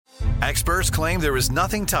Experts claim there is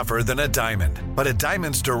nothing tougher than a diamond. But at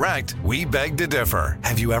Diamonds Direct, we beg to differ.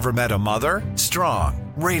 Have you ever met a mother? Strong,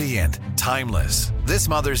 radiant, timeless. This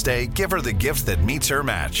Mother's Day, give her the gift that meets her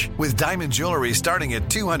match. With diamond jewelry starting at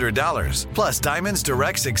 $200. Plus Diamonds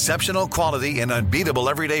Direct's exceptional quality and unbeatable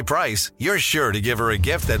everyday price, you're sure to give her a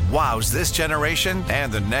gift that wows this generation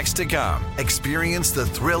and the next to come. Experience the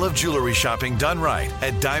thrill of jewelry shopping done right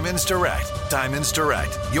at Diamonds Direct. Diamonds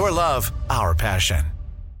Direct. Your love, our passion.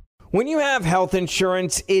 When you have health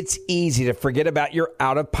insurance, it's easy to forget about your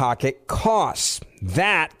out-of-pocket costs.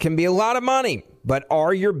 That can be a lot of money, but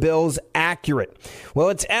are your bills accurate? Well,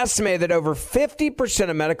 it's estimated that over 50%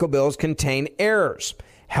 of medical bills contain errors.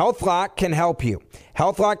 HealthLock can help you.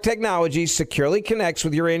 HealthLock technology securely connects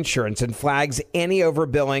with your insurance and flags any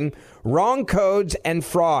overbilling, wrong codes, and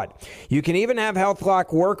fraud. You can even have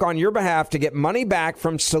HealthLock work on your behalf to get money back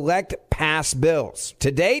from select past bills. To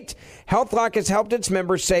date, HealthLock has helped its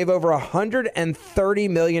members save over $130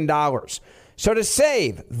 million. So to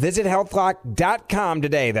save, visit healthlock.com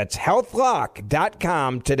today. That's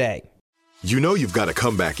healthlock.com today. You know you've got a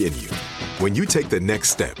comeback in you. When you take the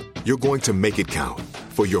next step, you're going to make it count.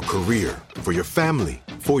 For your career, for your family,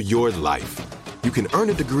 for your life. You can earn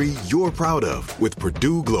a degree you're proud of with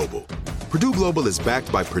Purdue Global. Purdue Global is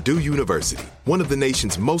backed by Purdue University, one of the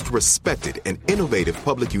nation's most respected and innovative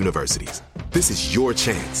public universities. This is your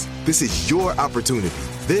chance. This is your opportunity.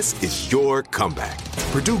 This is your comeback.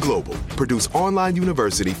 Purdue Global, Purdue's online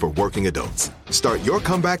university for working adults. Start your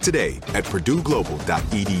comeback today at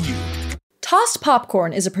purdueglobal.edu. Tossed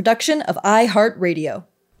Popcorn is a production of iHeartRadio.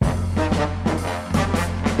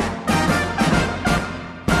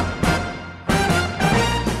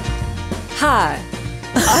 Hi,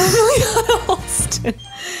 I'm Liana Holston.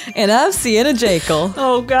 And I'm Sienna Jekyll.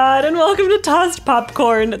 Oh God, and welcome to Tossed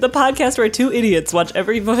Popcorn, the podcast where two idiots watch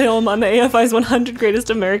every film on the AFI's 100 Greatest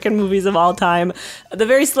American Movies of All Time, the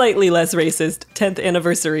very slightly less racist 10th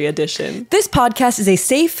Anniversary edition. This podcast is a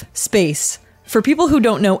safe space for people who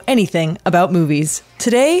don't know anything about movies.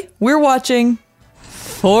 Today, we're watching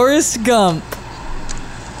Forrest Gump.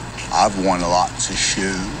 I've won lots of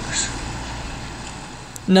shoes.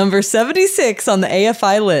 Number 76 on the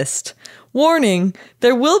AFI list. Warning,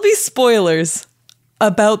 there will be spoilers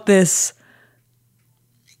about this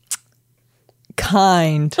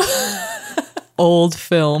kind old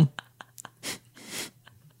film.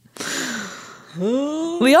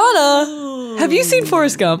 Liana, have you seen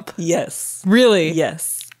Forrest Gump? Yes. Really?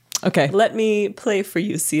 Yes. Okay. Let me play for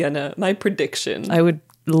you, Sienna, my prediction. I would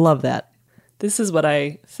love that. This is what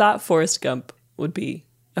I thought Forrest Gump would be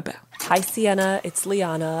about. Hi, Sienna. It's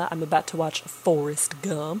Liana. I'm about to watch Forrest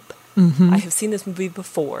Gump. I have seen this movie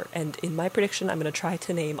before, and in my prediction, I'm going to try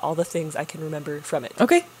to name all the things I can remember from it.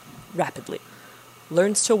 Okay. Rapidly.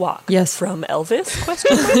 Learns to walk. Yes. From Elvis?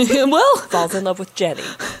 Question mark? Well. Falls in love with Jenny.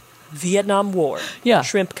 Vietnam War. Yeah.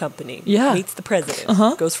 Shrimp Company. Yeah. Meets the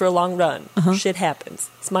president. Goes for a long run. Shit happens.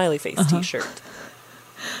 Smiley face t-shirt.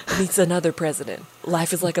 Meets another president.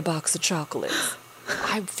 Life is like a box of chocolates.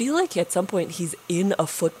 I feel like at some point he's in a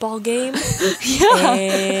football game. Yeah.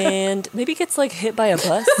 And maybe gets like hit by a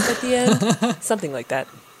bus at the end. Something like that.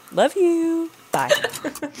 Love you. Bye.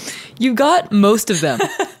 You got most of them,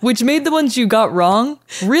 which made the ones you got wrong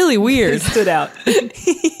really weird. They stood out.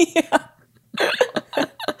 Yeah.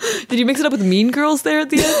 Did you mix it up with Mean Girls there at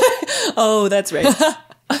the end? Oh, that's right.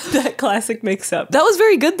 That classic mix-up. That was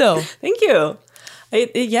very good, though. Thank you.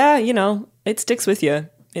 Yeah, you know, it sticks with you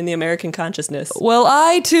in the American consciousness. Well,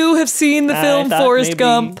 I, too, have seen the film Forrest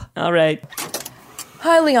Gump. All right.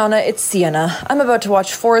 Hi, Liana. It's Sienna. I'm about to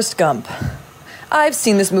watch Forrest Gump. I've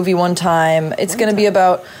seen this movie one time. It's going to be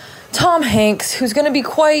about Tom Hanks, who's going to be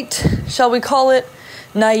quite, shall we call it,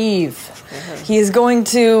 naive. He is going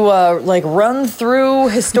to run through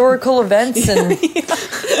historical events and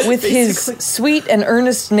with his sweet and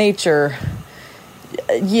earnest nature,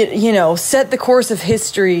 you know, set the course of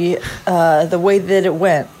history the way that it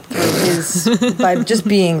went by just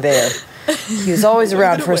being there. He was always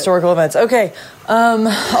around for historical events. Okay.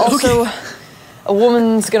 Also, a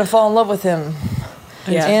woman's going to fall in love with him.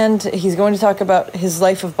 Yeah. And he's going to talk about his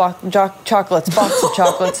life of box of chocolates.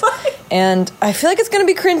 And I feel like it's going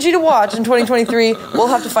to be cringy to watch in 2023. We'll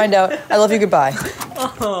have to find out. I love you. Goodbye.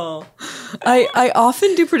 Oh. I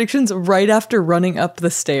often do predictions right after running up the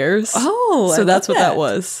stairs. Oh, so that's what that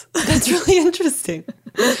was. That's really interesting.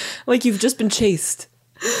 Like you've just been chased.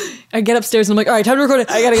 I get upstairs and I'm like, all right, time to record it.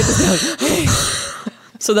 I gotta get this done.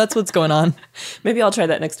 So that's what's going on. Maybe I'll try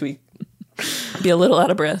that next week. Be a little out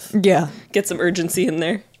of breath. Yeah. Get some urgency in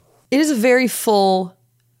there. It is a very full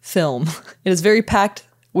film. It is very packed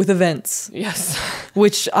with events. Yes.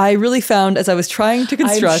 which I really found as I was trying to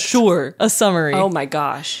construct I'm sure. a summary. Oh my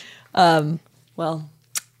gosh. Well,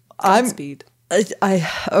 Godspeed.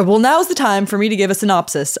 Well, now's the time for me to give a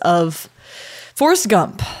synopsis of Forrest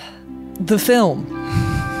Gump, the film.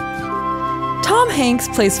 Tom Hanks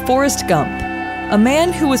plays Forrest Gump, a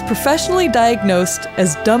man who was professionally diagnosed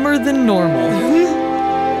as dumber than normal.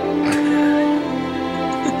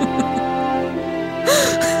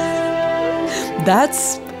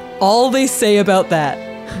 That's all they say about that.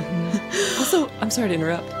 Also, I'm sorry to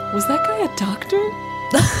interrupt. Was that guy a doctor?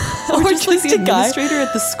 Or just like the administrator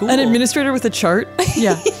at the school? An administrator with a chart?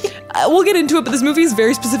 Yeah. We'll get into it, but this movie is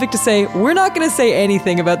very specific to say, we're not going to say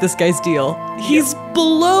anything about this guy's deal. He's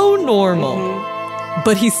below normal. Mm-hmm.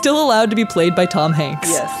 But he's still allowed to be played by Tom Hanks.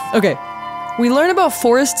 Yes. Okay. We learn about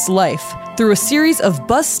Forrest's life through a series of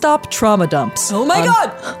bus stop trauma dumps. Oh my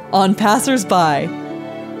God! On passersby.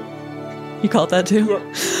 You called that too?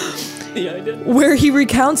 Yeah, I did. Where he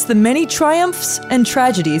recounts the many triumphs and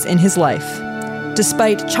tragedies in his life.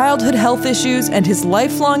 Despite childhood health issues and his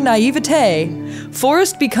lifelong naivete,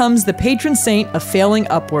 Forrest becomes the patron saint of failing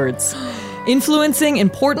upwards, influencing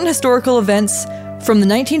important historical events from the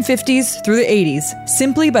 1950s through the 80s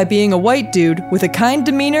simply by being a white dude with a kind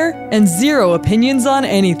demeanor and zero opinions on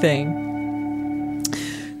anything.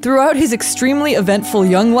 Throughout his extremely eventful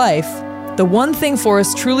young life, the one thing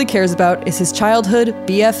Forrest truly cares about is his childhood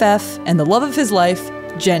BFF and the love of his life,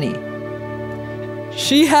 Jenny.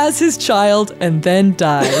 She has his child and then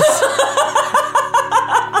dies.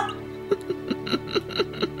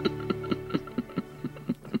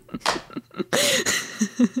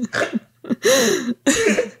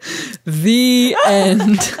 The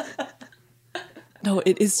end. No,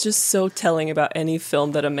 it is just so telling about any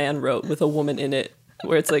film that a man wrote with a woman in it,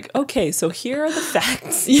 where it's like, okay, so here are the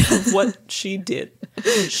facts of what she did.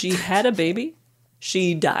 She had a baby.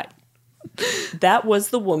 She died. That was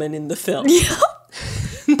the woman in the film. Yeah.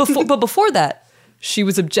 But before that, she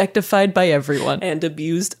was objectified by everyone. And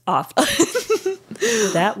abused often.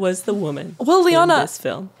 That was the woman Liana, in this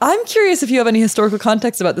film. I'm curious if you have any historical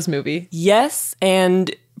context about this movie. Yes,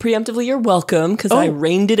 and preemptively you're welcome, because I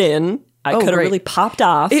reined it in. I could have really popped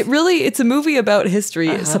off. It's a movie about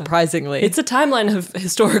history, surprisingly. It's a timeline of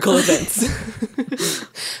historical events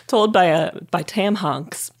told by Tam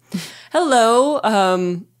Hanks. Hello,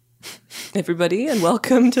 everybody, and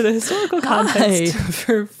welcome to the historical context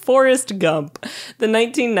for Forrest Gump, the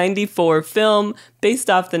 1994 film based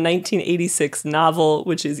off the 1986 novel,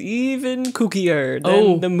 which is even kookier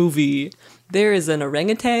than the movie. There is an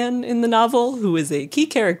orangutan in the novel who is a key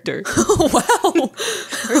character. Wow.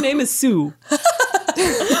 Her name is Sue.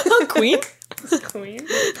 Queen? Queen.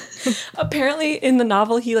 Apparently, in the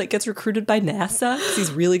novel, he gets recruited by NASA because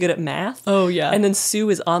he's really good at math. Oh, yeah. And then Sue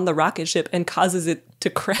is on the rocket ship and causes it to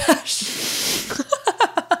crash.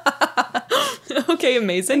 Okay,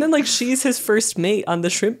 amazing. And then, she's his first mate on the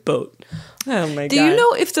shrimp boat. Oh, my God. Do you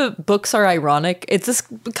know if the books are ironic? It's this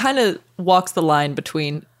kind of walks the line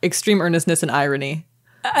between extreme earnestness and irony.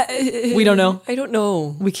 We don't know. I don't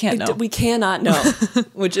know. We can't know. We cannot know,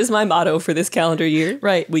 which is my motto for this calendar year.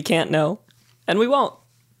 Right. We can't know, and we won't.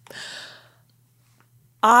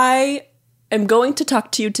 I am going to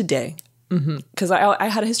talk to you today because I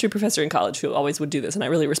had a history professor in college who always would do this, and I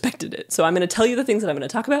really respected it. So I'm going to tell you the things that I'm going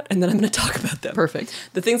to talk about, and then I'm going to talk about them. Perfect.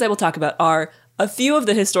 The things I will talk about are a few of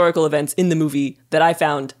the historical events in the movie that I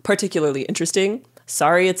found particularly interesting.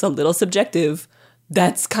 Sorry, it's a little subjective.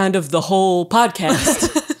 That's kind of the whole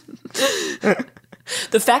podcast.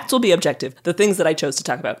 The facts will be objective. The things that I chose to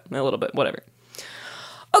talk about, a little bit, whatever.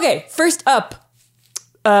 Okay, first up,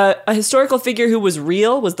 a historical figure who was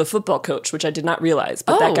real was the football coach, which I did not realize.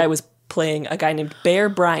 But that guy was playing a guy named Bear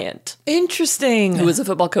Bryant. Interesting. Who was a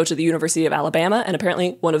football coach at the University of Alabama and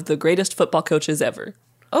apparently one of the greatest football coaches ever.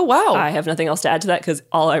 Oh, wow. I have nothing else to add to that because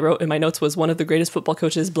all I wrote in my notes was one of the greatest football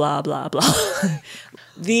coaches, blah, blah, blah.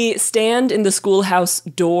 The stand in the schoolhouse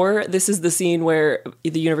door, this is the scene where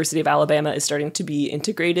the University of Alabama is starting to be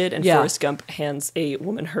integrated and Forrest Gump hands a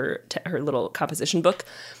woman her little composition book.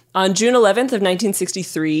 On June 11th of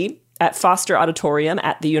 1963, at Foster Auditorium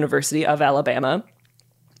at the University of Alabama,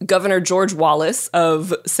 Governor George Wallace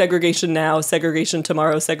of Segregation Now, Segregation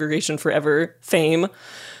Tomorrow, Segregation Forever fame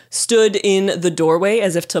stood in the doorway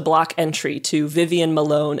as if to block entry to Vivian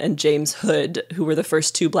Malone and James Hood, who were the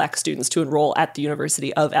first two black students to enroll at the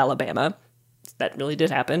University of Alabama. That really did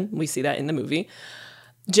happen. We see that in the movie.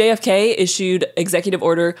 JFK issued Executive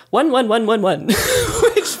Order 11111,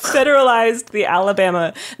 which federalized the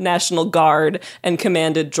Alabama National Guard and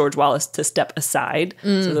commanded George Wallace to step aside.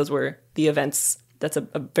 So those were the events That's a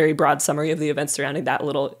very broad summary of the events surrounding that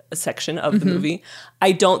little section of the movie.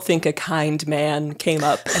 I don't think a kind man came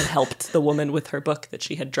up and helped the woman with her book that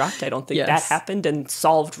she had dropped. I don't think that happened and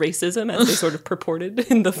solved racism as they sort of purported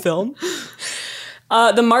in the film.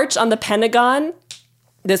 The March on the Pentagon.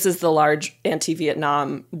 This is the large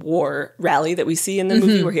anti-Vietnam War rally that we see in the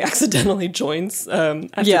movie where he accidentally joins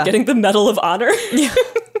after getting the Medal of Honor.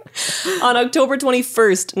 On October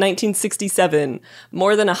 21st, 1967,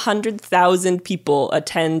 more than 100,000 people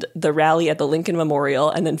attend the rally at the Lincoln Memorial,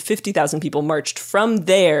 and then 50,000 people marched from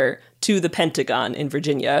there to the Pentagon in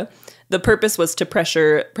Virginia. The purpose was to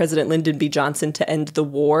pressure President Lyndon B. Johnson to end the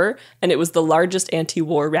war, and it was the largest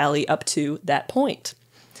anti-war rally up to that point.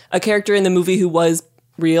 A character in the movie who was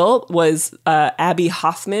real was Abby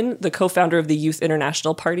Hoffman, the co-founder of the Youth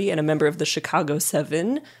International Party and a member of the Chicago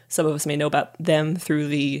 7. Some of us may know about them through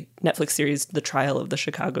the Netflix series The Trial of the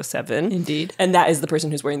Chicago 7. Indeed. And that is the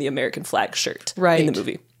person who's wearing the American flag shirt in the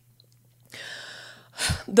movie.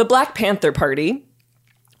 The Black Panther Party.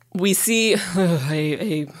 We see a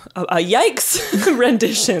yikes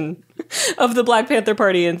rendition of the Black Panther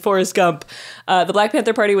Party in Forrest Gump. The Black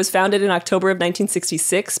Panther Party was founded in October of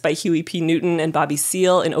 1966 by Huey P. Newton and Bobby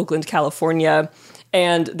Seale in Oakland, California.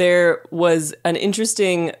 And there was an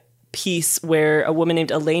interesting piece where a woman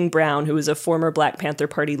named Elaine Brown, who was a former Black Panther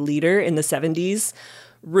Party leader in the 70s,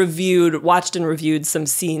 watched and reviewed some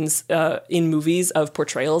scenes in movies of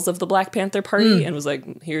portrayals of the Black Panther Party and was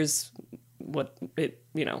like, here's what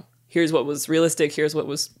was realistic, here's what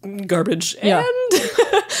was garbage. Yeah.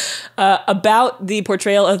 And about the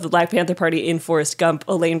portrayal of the Black Panther Party in Forrest Gump,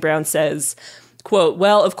 Elaine Brown says, quote,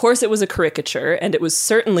 "Well, of course it was a caricature, and it was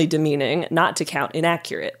certainly demeaning, not to count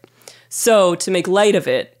inaccurate. So, to make light of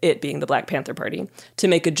it, it being the Black Panther Party, to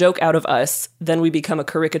make a joke out of us, then we become a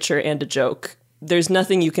caricature and a joke. There's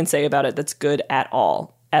nothing you can say about it that's good at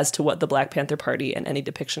all as to what the Black Panther Party and any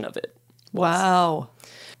depiction of it was." Wow.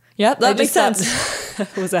 Yeah, that makes sense.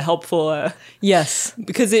 That was a helpful... yes.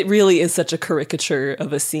 Because it really is such a caricature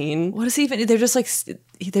of a scene. What is even... They're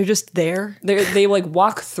just there? They like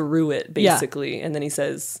walk through it, basically. Yeah. And then he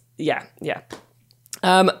says, yeah.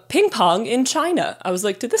 Ping pong in China. I was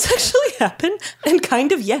like, did this actually happen? And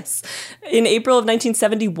kind of yes. In April of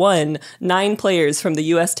 1971, 9 players from the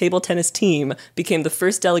U.S. table tennis team became the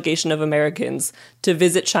first delegation of Americans to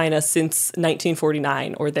visit China since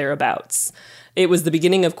 1949 or thereabouts. It was the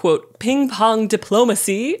beginning of, quote, ping pong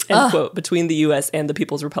diplomacy, end quote, between the U.S. and the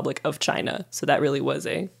People's Republic of China. So that really was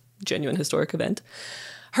a genuine historic event.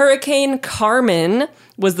 Hurricane Carmen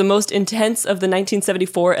was the most intense of the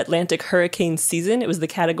 1974 Atlantic hurricane season. It was the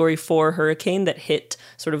Category 4 hurricane that hit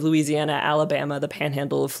sort of Louisiana, Alabama, the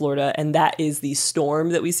panhandle of Florida, and that is the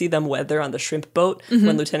storm that we see them weather on the shrimp boat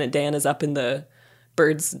when Lieutenant Dan is up in the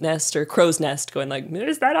bird's nest or crow's nest going like,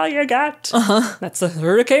 is that all you got? That's a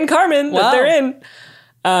Hurricane Carmen that they're in.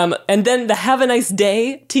 And then the Have a Nice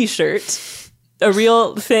Day t-shirt, a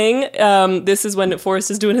real thing. This is when Forrest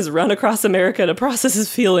is doing his run across America to process his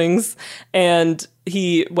feelings, and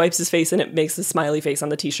he wipes his face and it makes a smiley face on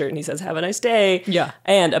the t-shirt and he says, "Have a nice day." Yeah.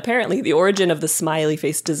 And apparently the origin of the smiley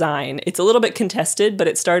face design, it's a little bit contested, but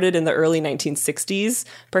it started in the early 1960s,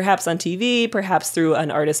 perhaps on TV, perhaps through an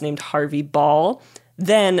artist named Harvey Ball.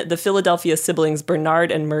 Then the Philadelphia siblings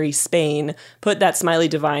Bernard and Murray Spain put that smiley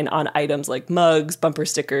divine on items like mugs, bumper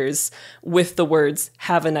stickers, with the words,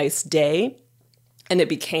 "Have a nice day." And it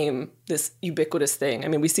became this ubiquitous thing. I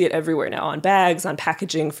mean, we see it everywhere now, on bags, on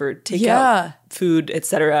packaging for takeout, food,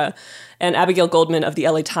 etc. And Abigail Goldman of the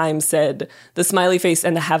LA Times said, the smiley face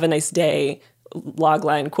and the "Have a nice day"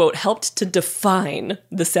 logline, quote, helped to define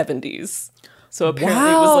the 70s. So apparently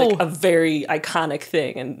it was like a very iconic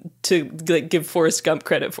thing. And to like give Forrest Gump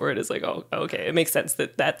credit for it is like, oh, okay, it makes sense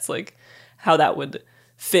that that's like how that would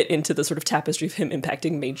fit into the sort of tapestry of him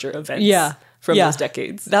impacting major events from those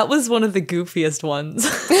decades. That was one of the goofiest ones,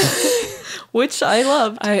 which I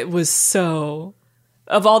loved. It was so...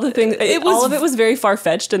 Of all the things, all of it was very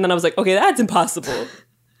far-fetched, and then I was like, okay, that's impossible.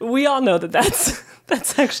 We all know that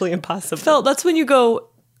that's actually impossible. That's when you go,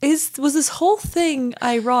 was this whole thing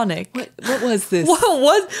ironic? What was this?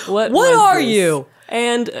 What are you?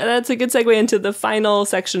 And that's a good segue into the final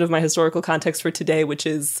section of my historical context for today, which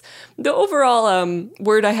is the overall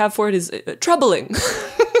word I have for it is troubling.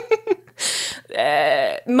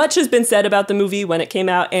 Much has been said about the movie when it came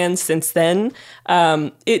out and since then.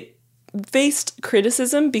 It faced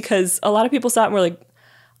criticism because a lot of people saw it and were like,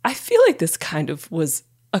 I feel like this kind of was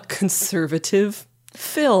a conservative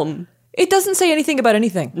film. It doesn't say anything about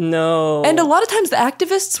anything. No. And a lot of times the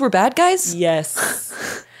activists were bad guys.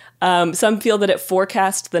 Yes. Some feel that it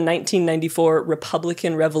forecast the 1994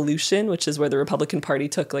 Republican Revolution, which is where the Republican Party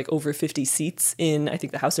took like over 50 seats in, I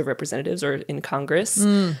think, the House of Representatives or in Congress.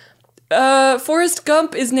 Forrest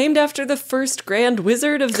Gump is named after the first Grand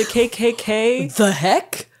Wizard of the KKK. The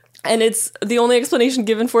heck? And it's the only explanation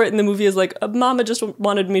given for it in the movie is like, Mama just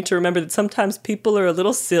wanted me to remember that sometimes people are a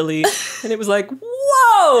little silly. And it was like,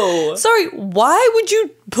 whoa! Sorry, why would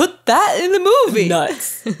you put that in the movie?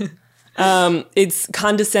 Nuts. It's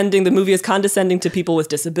condescending. The movie is condescending to people with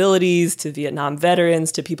disabilities, to Vietnam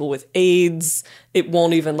veterans, to people with AIDS. It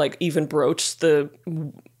won't even broach the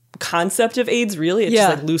concept of AIDS, really. It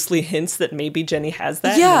just like loosely hints that maybe Jenny has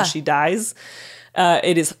that and then she dies.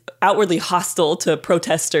 It is outwardly hostile to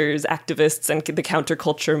protesters, activists, and the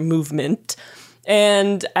counterculture movement.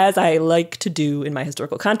 And as I like to do in my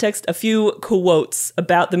historical context, a few quotes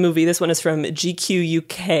about the movie. This one is from GQ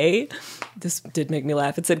UK. This did make me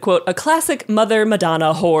laugh. It said, quote, "A classic Mother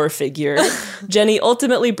Madonna whore figure. Jenny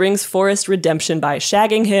ultimately brings Forrest redemption by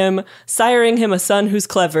shagging him, siring him a son who's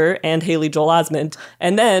clever, and Haley Joel Osment,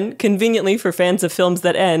 and then, conveniently for fans of films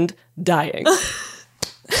that end, dying."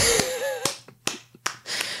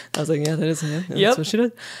 I was like, yeah, that's what she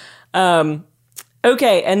does.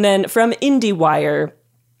 Okay, and then from IndieWire,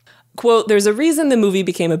 quote, "There's a reason the movie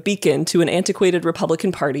became a beacon to an antiquated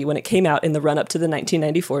Republican Party when it came out in the run-up to the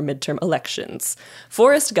 1994 midterm elections.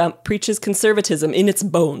 Forrest Gump preaches conservatism in its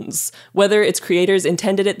bones, whether its creators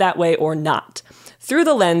intended it that way or not. Through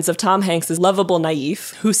the lens of Tom Hanks' lovable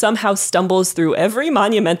naïf, who somehow stumbles through every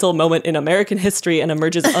monumental moment in American history and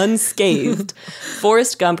emerges unscathed,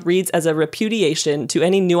 Forrest Gump reads as a repudiation to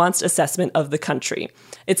any nuanced assessment of the country.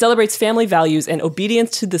 It celebrates family values and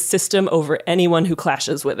obedience to the system over anyone who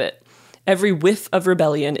clashes with it. Every whiff of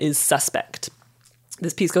rebellion is suspect."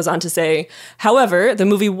 This piece goes on to say, "However, the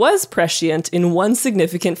movie was prescient in one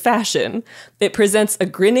significant fashion. It presents a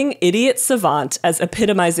grinning idiot savant as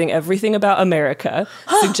epitomizing everything about America,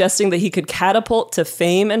 suggesting that he could catapult to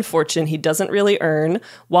fame and fortune he doesn't really earn,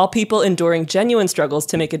 while people enduring genuine struggles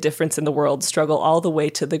to make a difference in the world struggle all the way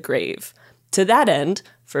to the grave. To that end,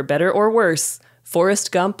 for better or worse,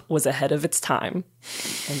 Forrest Gump was ahead of its time."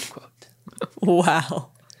 End quote. Wow.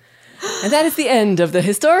 And that is the end of the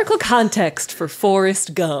historical context for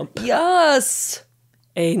Forrest Gump. Yes.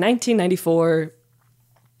 A 1994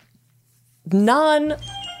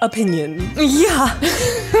 non-opinion. Yeah.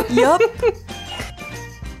 Yup.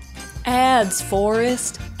 Ads,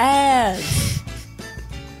 Forrest. Ads.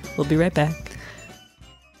 We'll be right back.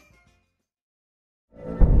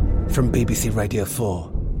 From BBC Radio 4,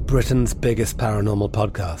 Britain's biggest paranormal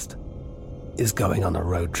podcast is going on a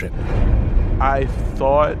road trip. I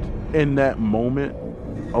thought in that moment,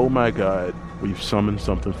 oh my God, we've summoned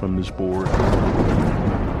something from this board.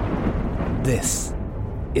 This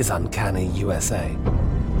is Uncanny USA.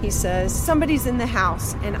 He says, "Somebody's in the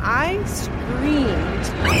house," and I screamed.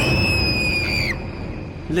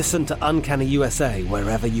 Listen to Uncanny USA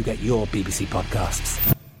wherever you get your BBC podcasts,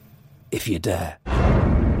 if you dare.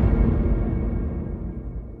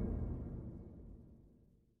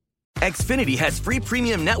 Xfinity has free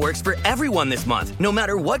premium networks for everyone this month, no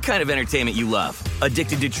matter what kind of entertainment you love.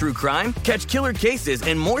 Addicted to true crime? Catch killer cases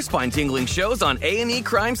and more spine-tingling shows on A&E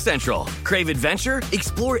Crime Central. Crave adventure?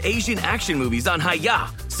 Explore Asian action movies on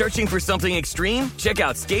Hi-YAH. Searching for something extreme? Check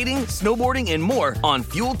out skating, snowboarding, and more on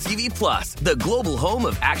Fuel TV Plus, the global home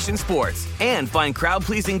of action sports. And find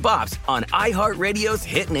crowd-pleasing bops on iHeartRadio's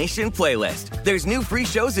Hit Nation playlist. There's new free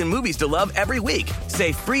shows and movies to love every week.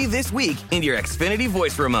 Say free this week in your Xfinity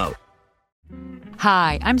voice remote.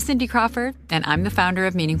 Hi, I'm Cindy Crawford, and I'm the founder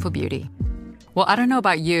of Meaningful Beauty. Well, I don't know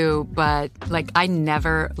about you, but, I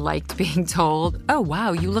never liked being told, "Oh,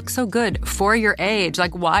 wow, you look so good for your age."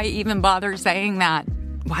 Why even bother saying that?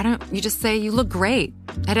 Why don't you just say you look great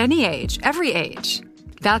at any age, every age?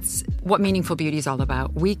 That's what Meaningful Beauty is all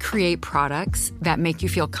about. We create products that make you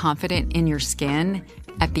feel confident in your skin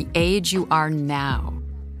at the age you are now.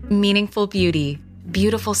 Meaningful Beauty.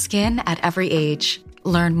 Beautiful skin at every age.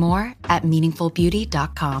 Learn more at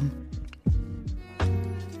meaningfulbeauty.com.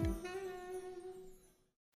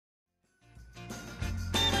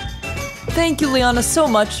 Thank you, Liana, so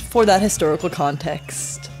much for that historical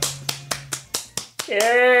context.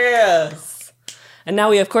 Yes. And now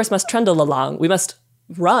we, of course, must trundle along. We must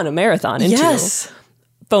run a marathon into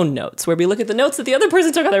phone notes, where we look at the notes that the other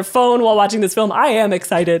person took on their phone while watching this film. I am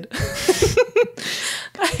excited.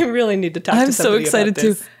 I really need to talk to somebody I'm so excited about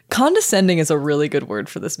this. too. Condescending is a really good word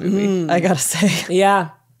for this movie, I gotta say. Yeah.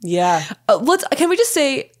 Can we just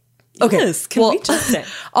say... Okay, yes, can we just say...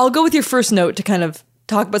 I'll go with your first note to kind of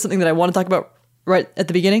talk about something that I want to talk about right at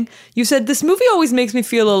the beginning. You said, this movie always makes me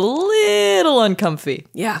feel a little uncomfy.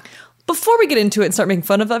 Yeah. Before we get into it and start making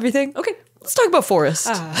fun of everything, okay, let's talk about Forrest.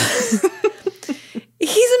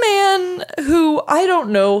 He's a man who I don't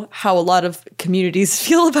know how a lot of communities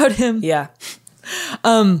feel about him. Yeah.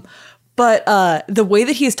 But the way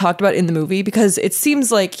that he is talked about in the movie, because it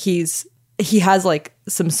seems like he has like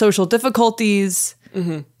some social difficulties.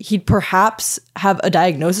 Mm-hmm. He'd perhaps have a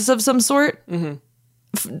diagnosis of some sort. Mm-hmm.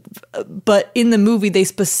 But in the movie, they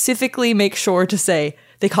specifically make sure to say,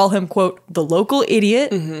 they call him, quote, the local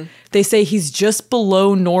idiot. Mm-hmm. They say he's just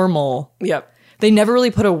below normal. Yep. They never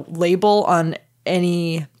really put a label on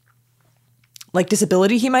any like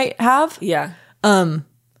disability he might have. Yeah. And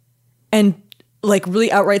like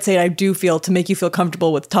really outright say, I do feel, to make you feel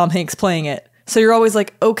comfortable with Tom Hanks playing it. So you're always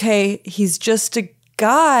like, okay, he's just a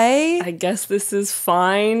guy. I guess this is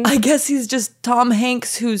fine. I guess he's just Tom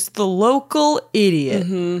Hanks, who's the local idiot.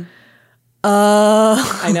 Mm-hmm.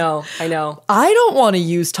 I know. I don't want to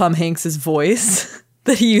use Tom Hanks's voice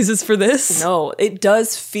that he uses for this. No, it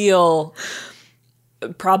does feel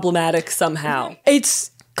problematic somehow. It's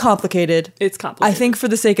complicated. I think for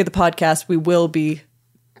the sake of the podcast, we will be...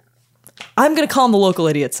 I'm going to call him the local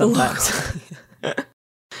idiot sometimes.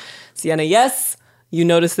 Sienna, yes, you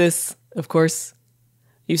notice this, of course.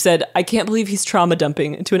 You said, I can't believe he's trauma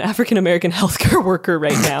dumping into an African-American healthcare worker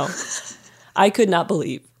right now. I could not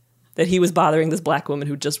believe that he was bothering this black woman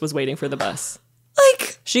who just was waiting for the bus.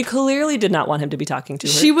 Like, she clearly did not want him to be talking to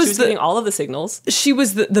her. She was getting all of the signals. She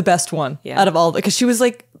was the best one out of all, because she was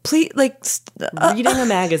like, please, like... reading a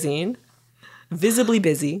magazine, visibly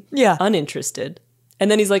busy, uninterested. And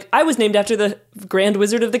then he's like, I was named after the Grand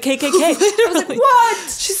Wizard of the KKK. I was like, what?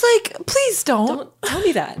 She's like, please don't tell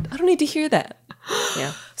me that. I don't need to hear that.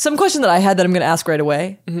 Yeah. Some question that I had that I'm going to ask right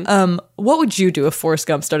away. Mm-hmm. What would you do if Forrest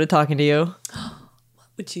Gump started talking to you? What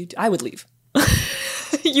would you do? I would leave.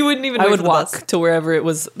 You wouldn't even. I would walk to wherever it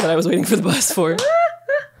was that I was waiting for the bus for.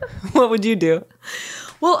 What would you do?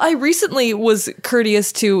 Well, I recently was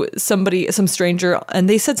courteous to some stranger, and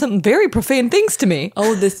they said some very profane things to me.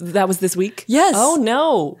 Oh, that was this week? Yes. Oh,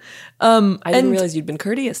 no. I didn't realize you'd been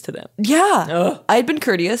courteous to them. Yeah. Ugh. I'd been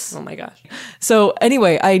courteous. Oh, my gosh. So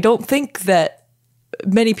anyway, I don't think that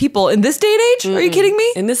many people in this day and age, are you kidding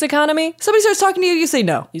me? In this economy? Somebody starts talking to you, you say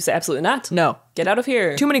no. You say absolutely not. No. Get out of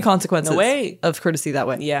here. Too many consequences no way. Of courtesy that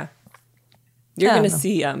way. Yeah. You're going to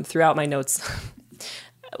see throughout my notes...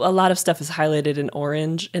 a lot of stuff is highlighted in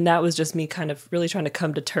orange, and that was just me kind of really trying to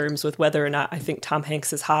come to terms with whether or not I think Tom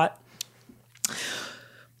Hanks is hot.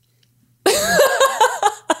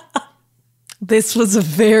 This was a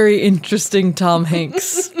very interesting Tom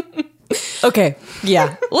Hanks. Okay,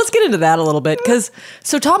 yeah. Let's get into that a little bit, because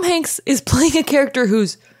so Tom Hanks is playing a character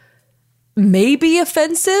who's maybe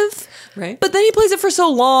offensive, right? But then he plays it for so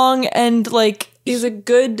long, and like... He's a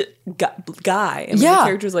good guy. I mean, the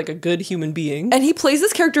character's like a good human being. And he plays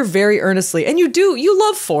this character very earnestly. And you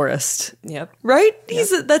love Forrest. Yep. Right?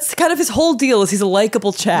 That's kind of his whole deal, is he's a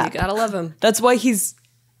likable chap. You gotta love him. That's why he's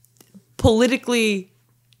politically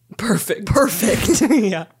perfect.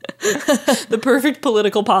 Yeah. The perfect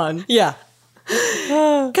political pawn. Yeah.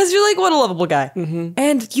 Because you're like, what a lovable guy. Mm-hmm.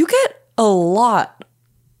 And you get a lot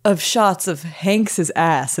of shots of Hanks's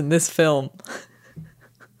ass in this film.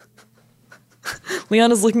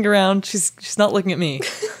 Liana's looking around. She's not looking at me.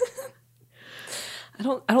 I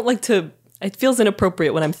don't like to. It feels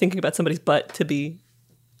inappropriate when I'm thinking about somebody's butt to be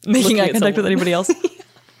making eye contact with anybody else.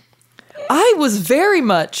 I was very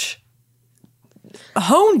much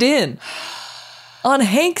honed in on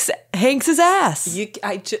Hanks's ass.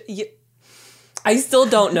 I still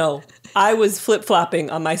don't know. I was flip-flopping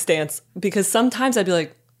on my stance, because sometimes I'd be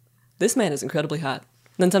like, this man is incredibly hot.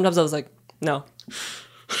 And then sometimes I was like, no.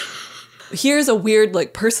 Here's a weird,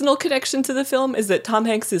 like, personal connection to the film, is that Tom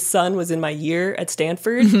Hanks' son was in my year at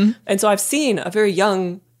Stanford. Mm-hmm. And so I've seen a very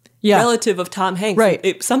young relative of Tom Hanks. Right.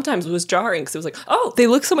 It sometimes was jarring, because it was like, oh. They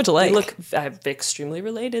look so much alike. They look extremely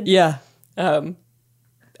related. Yeah. And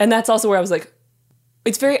that's also where I was like,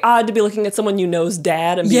 it's very odd to be looking at someone you know's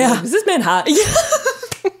dad and being like, is this man hot? Yeah.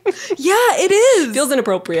 Yeah, it is. Feels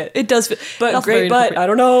inappropriate. It does. But great butt. I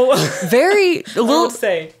don't know. Very, a little. I would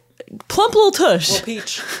say. Plump little tush. Little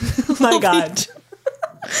peach. My God. Peach.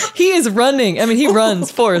 He is running. I mean, he runs.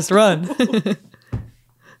 Forrest, run.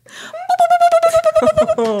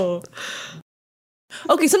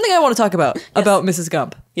 Okay, something I want to talk about Mrs.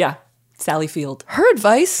 Gump. Yeah. Sally Field. Her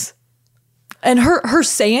advice and her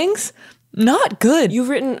sayings, not good. You've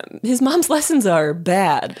written, his mom's lessons are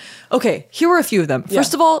bad. Okay, here were a few of them.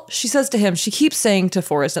 First of all, she says to him, she keeps saying to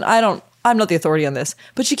Forrest, and I'm not the authority on this,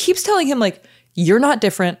 but she keeps telling him, like, you're not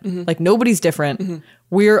different. Like, nobody's different.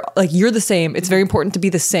 We're like, you're the same. It's very important to be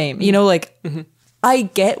the same. You know, like, I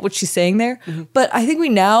get what she's saying there, but I think we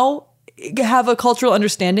now have a cultural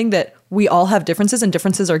understanding that we all have differences and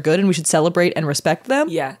differences are good and we should celebrate and respect them.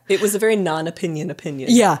 Yeah. It was a very non-opinion opinion.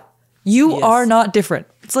 Yeah. You are not different.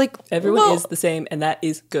 It's like, everyone is the same and that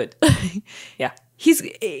is good. Yeah.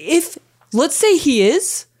 Let's say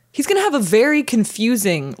he's going to have a very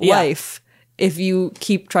confusing life if you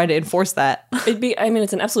keep trying to enforce that.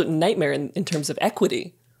 It's an absolute nightmare in terms of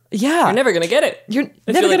equity. Yeah. You're never going to get it. You're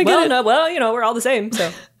never going to get it. No, we're all the same.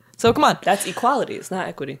 So come on. That's equality. It's not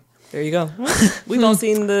equity. There you go. We've all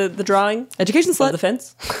seen the drawing. Education slut. The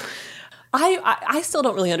fence. I still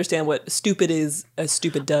don't really understand what stupid is as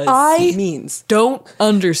stupid does means. Don't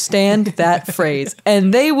understand that phrase.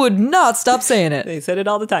 And they would not stop saying it. They said it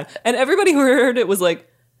all the time. And everybody who heard it was like,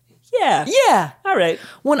 yeah. Yeah. All right.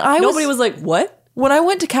 Nobody was like, what? When I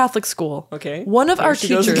went to Catholic school, one of our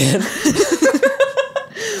teachers...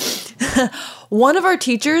 One of our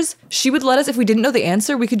teachers, she would let us, if we didn't know the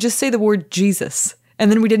answer, we could just say the word Jesus. And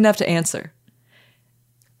then we didn't have to answer.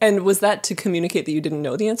 And was that to communicate that you didn't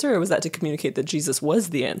know the answer, or was that to communicate that Jesus was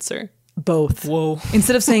the answer? Both. Whoa.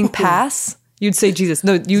 Instead of saying pass, you'd say Jesus.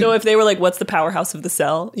 So if they were like, what's the powerhouse of the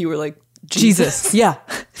cell? You were like, Jesus. Yeah.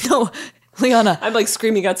 No, Liana. I'm like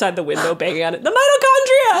screaming outside the window, banging on it. The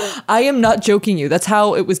mitochondria! I am not joking you. That's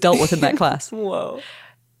how it was dealt with in that class. Whoa.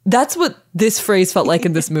 That's what this phrase felt like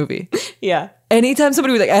in this movie. Yeah. Anytime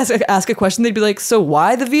somebody would like ask a question, they'd be like, so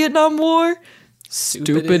why the Vietnam War?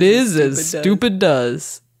 Stupid is as stupid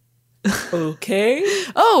does. Okay.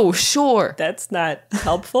 Oh, sure. That's not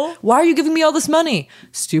helpful. Why are you giving me all this money?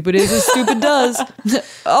 Stupid is as stupid does.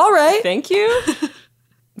 All right. Thank you.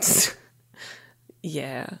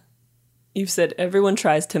 Yeah. You've said everyone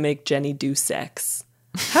tries to make Jenny do sex.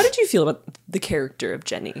 How did you feel about the character of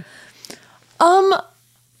Jenny?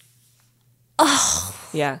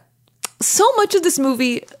 Yeah. So much of this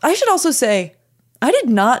movie, I should also say, I did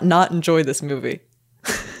not enjoy this movie.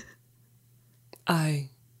 I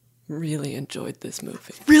really enjoyed this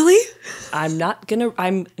movie. Really?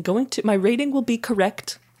 My rating will be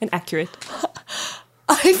correct and accurate.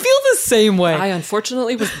 I feel the same way. I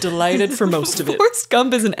unfortunately was delighted for most of it. Forrest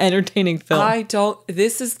Gump is an entertaining film.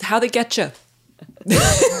 This is how they get you.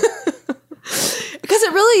 Because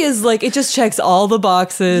it really is like, it just checks all the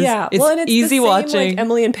boxes. Yeah. It's easy the same, watching. Like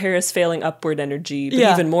Emily in Paris failing Upward Energy, but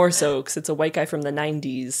even more so because it's a white guy from the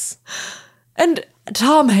 90s. And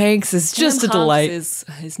Tom Hanks is just a delight.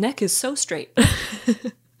 His neck is so straight.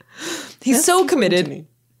 He's so committed.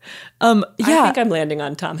 I think I'm landing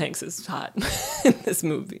on Tom Hanks's hot in this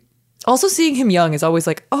movie. Also, seeing him young is always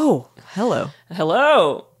like, oh, hello.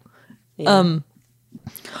 Hello. Yeah.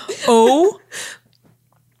 Oh.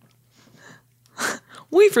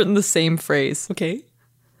 We've written the same phrase. Okay.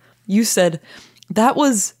 You said, that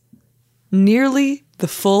was nearly the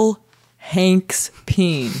full Hanks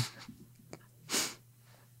peen.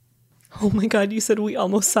 Oh my God, you said we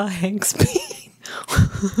almost saw Hanks peen.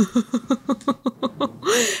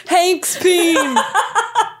 Hanks peen!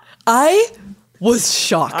 I was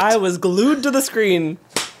shocked. I was glued to the screen.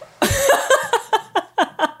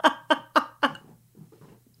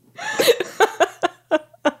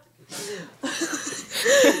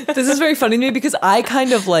 This is very funny to me because I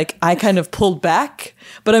kind of pulled back,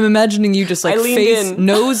 but I'm imagining you just like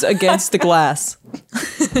nose against the glass.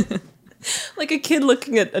 Like a kid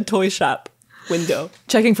looking at a toy shop window.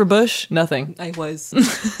 Checking for Bush? Nothing. I was.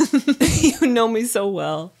 You know me so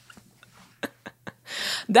well.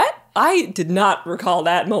 I did not recall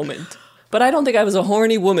that moment. But I don't think I was a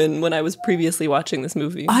horny woman when I was previously watching this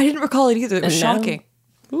movie. I didn't recall it either. It was shocking.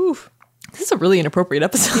 Oof. This is a really inappropriate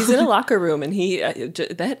episode. He's in a locker room and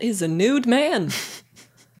that is a nude man.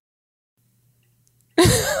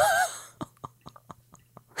 Sienna,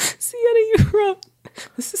 you wrote,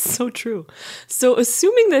 this is so true. So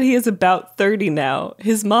assuming that he is about 30 now,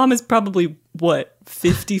 his mom is probably, what,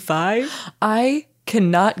 55? I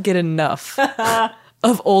cannot get enough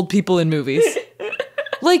of old people in movies.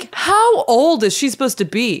 Like, how old is she supposed to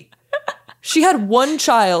be? She had one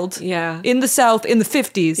child in the South in the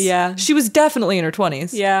 50s. Yeah. She was definitely in her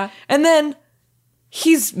 20s. Yeah. And then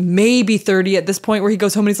he's maybe 30 at this point where he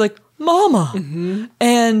goes home and he's like, Mama. Mm-hmm.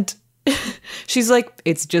 And she's like,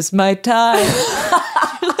 it's just my time.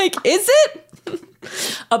 Like, is it?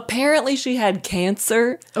 Apparently she had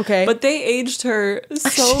cancer. Okay. But they aged her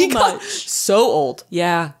so much. So old.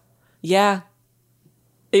 Yeah. Yeah.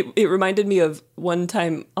 It reminded me of one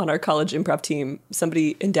time on our college improv team,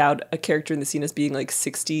 somebody endowed a character in the scene as being like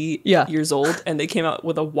 60 years old, and they came out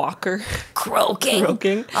with a walker. Croaking.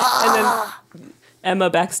 And then Emma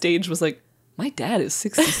backstage was like, My dad is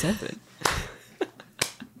 67.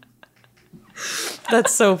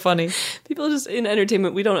 That's so funny. People just in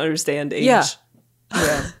entertainment, we don't understand age. Yeah.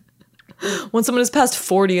 When someone is past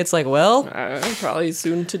 40, it's like, well, probably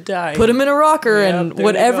soon to die. Put him in a rocker, Yep, and there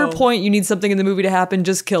whatever you go. point you need something in the movie to happen,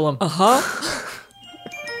 just kill him.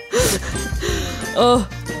 Oh.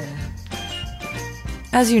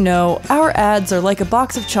 As you know, our ads are like a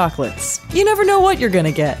box of chocolates. You never know what you're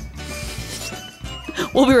gonna get.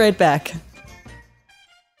 We'll be right back.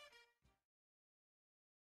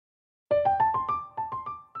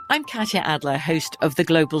 I'm Katya Adler, host of The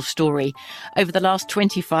Global Story. Over the last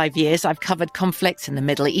 25 years, I've covered conflicts in the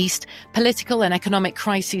Middle East, political and economic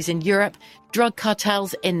crises in Europe, drug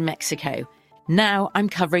cartels in Mexico. Now I'm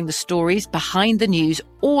covering the stories behind the news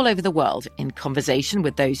all over the world in conversation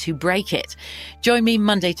with those who break it. Join me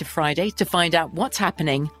Monday to Friday to find out what's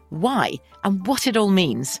happening, why, and what it all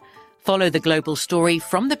means. Follow The Global Story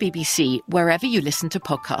from the BBC wherever you listen to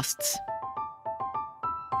podcasts.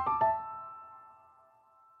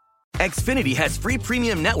 Xfinity has free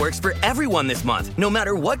premium networks for everyone this month, no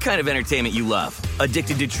matter what kind of entertainment you love.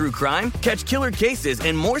 Addicted to true crime? Catch killer cases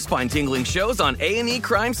and more spine-tingling shows on A&E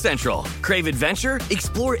Crime Central. Crave adventure?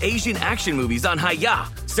 Explore Asian action movies on Hi-Ya.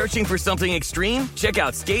 Searching for something extreme? Check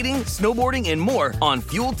out skating, snowboarding, and more on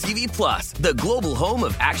Fuel TV Plus, the global home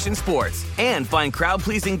of action sports. And find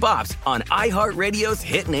crowd-pleasing bops on iHeartRadio's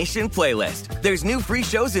Hit Nation playlist. There's new free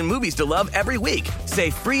shows and movies to love every week. Say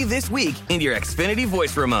free this week in your Xfinity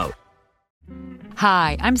voice remote.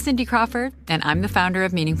 Hi, I'm Cindy Crawford, and I'm the founder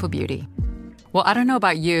of Meaningful Beauty. Well, I don't know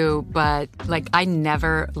about you, but I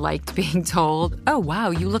never liked being told, oh,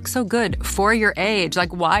 wow, you look so good for your age.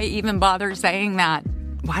 Why even bother saying that?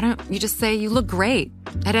 Why don't you just say you look great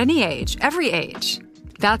at any age, every age?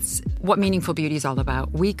 That's what Meaningful Beauty is all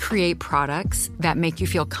about. We create products that make you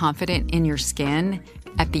feel confident in your skin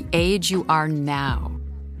at the age you are now.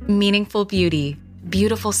 Meaningful Beauty.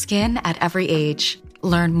 Beautiful skin at every age.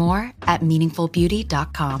 Learn more at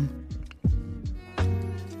meaningfulbeauty.com.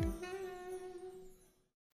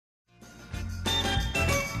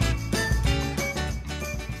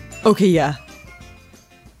 Okay, yeah.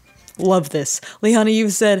 Love this. Liana,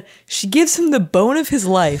 you've said, she gives him the bone of his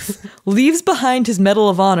life, leaves behind his Medal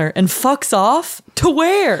of Honor, and fucks off? To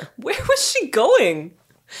where? Where was she going?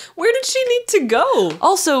 Where did she need to go?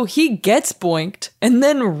 Also, he gets boinked and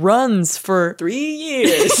then runs for 3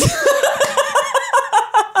 years.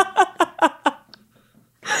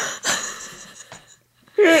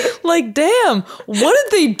 Damn, what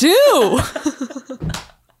did they do?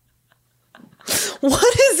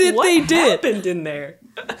 What is it they did? What happened in there?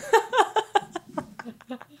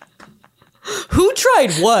 Who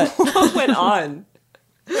tried what? What went on?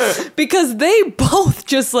 Because they both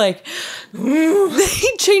just they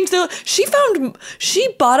changed their. She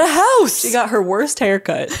bought a house. She got her worst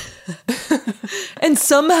haircut. And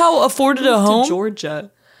somehow afforded a home. To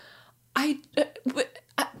Georgia.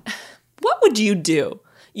 What would you do?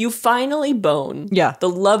 You finally bone the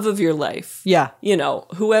love of your life. Yeah. You know,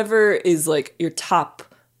 whoever is your top,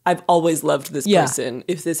 I've always loved this person.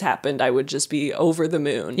 If this happened, I would just be over the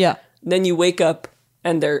moon. Yeah. Then you wake up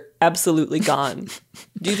and they're absolutely gone.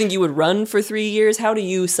 Do you think you would run for 3 years? How do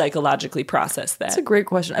you psychologically process that? That's a great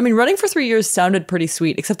question. I mean, running for 3 years sounded pretty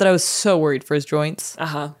sweet, except that I was so worried for his joints.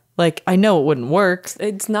 Uh-huh. I know it wouldn't work.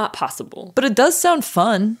 It's not possible. But it does sound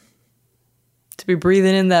fun. To be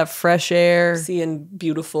breathing in that fresh air. Seeing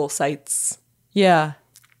beautiful sights. Yeah.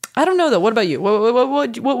 I don't know, though. What about you?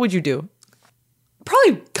 What would you do?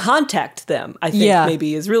 Probably contact them, I think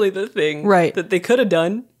maybe is really the thing. Right. That they could have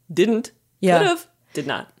done. Didn't. Yeah. Could have. Did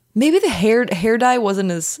not. Maybe the hair dye wasn't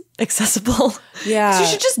as accessible. Yeah. So you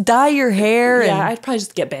should just dye your hair. Yeah, I'd probably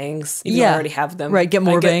just get bangs. Even though I already have them. Right, get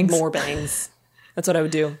more bangs. More bangs. That's what I would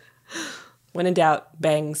do. When in doubt,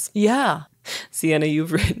 bangs. Yeah. Sienna,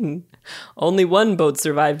 you've written, only one boat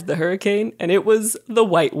survived the hurricane, and it was the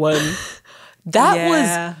white one. That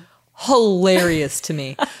was hilarious to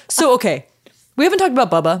me. So, okay, we haven't talked about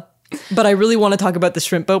Bubba, but I really want to talk about the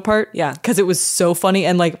shrimp boat part. Yeah. Because it was so funny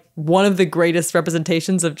and one of the greatest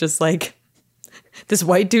representations of just this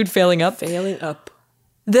white dude failing up. Failing up.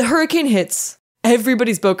 The hurricane hits.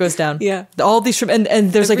 Everybody's boat goes down. Yeah. All these shrimp,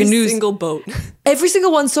 and there's a news. Every single boat. Every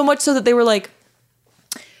single one, so much so that they were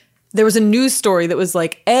there was a news story that was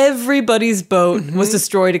everybody's boat was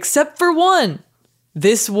destroyed except for one.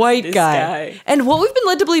 This white guy. And what we've been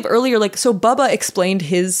led to believe earlier, so Bubba explained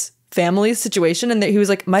his family's situation and that he was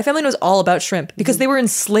my family knows all about shrimp because they were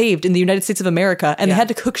enslaved in the United States of America and they had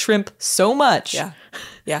to cook shrimp so much. Yeah.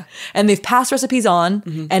 Yeah. And they've passed recipes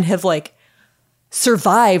on and have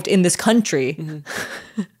survived in this country.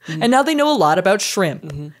 And now they know a lot about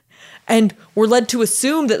shrimp. And we're led to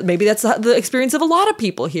assume that maybe that's the experience of a lot of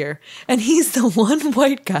people here. And he's the one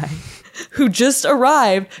white guy who just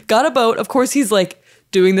arrived, got a boat. Of course, he's like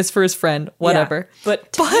doing this for his friend, whatever. Yeah,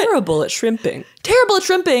 but terrible at shrimping. Terrible at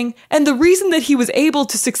shrimping. And the reason that he was able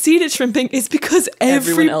to succeed at shrimping is because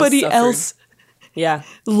everybody else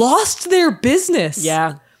lost their business.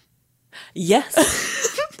 Yeah.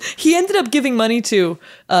 Yes. He ended up giving money to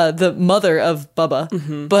the mother of Bubba.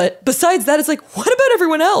 Mm-hmm. But besides that, it's like, what about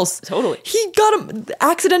everyone else? Totally. He got an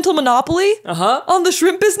accidental monopoly on the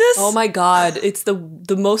shrimp business. Oh my God. It's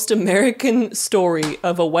the most American story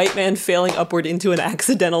of a white man failing upward into an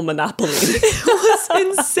accidental monopoly. It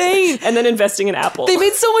was insane. And then investing in Apple. They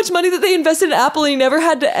made so much money that they invested in Apple and he never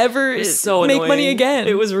had to ever make money again.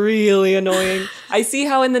 It was really annoying. I see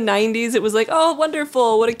how in the 90s it was like, oh,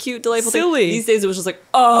 wonderful. What a cute, delightful thing. These days it was just like,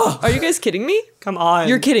 oh. Are you guys kidding me? Come on.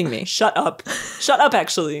 You're kidding me. Shut up. Shut up,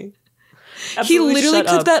 actually. Absolutely, he literally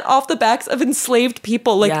took that off the backs of enslaved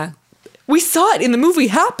people. Like, we saw it in the movie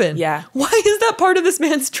happen. Yeah. Why is that part of this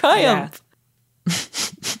man's triumph? Yeah.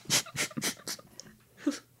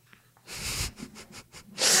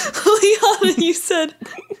 Liana, you said,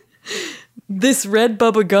 this red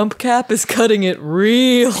Bubba Gump cap is cutting it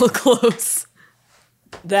real close.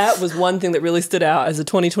 That was one thing that really stood out as a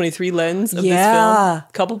 2023 lens of this film. A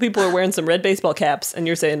couple people are wearing some red baseball caps, and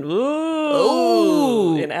you're saying,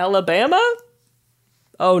 ooh, in Alabama?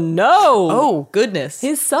 Oh, no. Oh, goodness.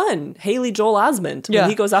 His son, Haley Joel Osment, when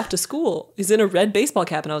he goes off to school, is in a red baseball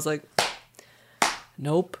cap, and I was like,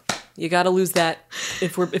 nope. You got to lose that.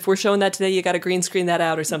 If we're showing that today, you got to green screen that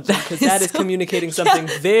out or something, because that is communicating something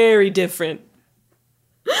very different.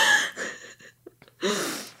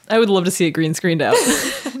 I would love to see it green screened out.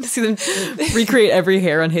 To see them recreate every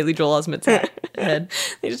hair on Haley Joel Osment's head.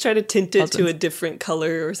 They just try to tint it to a different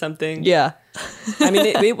color or something. Yeah. I mean,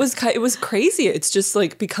 it was crazy. It's just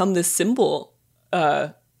like become this symbol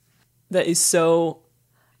that is so.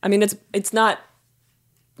 I mean, it's not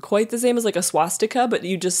quite the same as like a swastika, but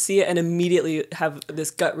you just see it and immediately have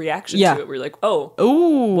this gut reaction to it. Where you're like, oh,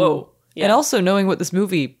 whoa. Yeah. And also knowing what this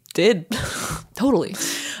movie did. Totally.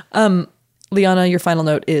 Liana, your final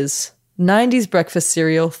note is 90s breakfast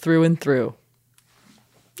cereal through and through.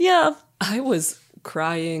 Yeah. I was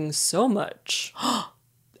crying so much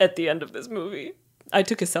at the end of this movie. I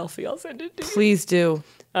took a selfie. I'll send it to you. Please do.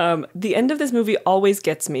 The end of this movie always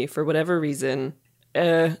gets me for whatever reason.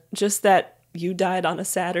 Just that you died on a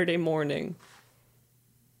Saturday morning.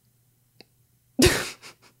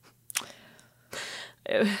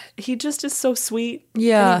 He just is so sweet.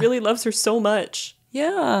 Yeah. And he really loves her so much.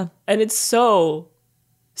 Yeah. And it's so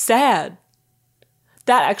sad.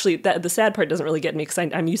 The sad part doesn't really get me because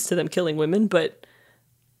I'm used to them killing women, but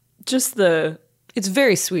just it's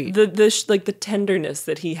very sweet. The tenderness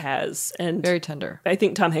that he has, and very tender. I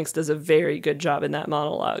think Tom Hanks does a very good job in that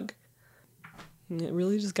monologue. It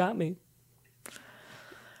really just got me.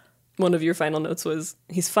 One of your final notes was,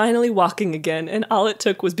 he's finally walking again, and all it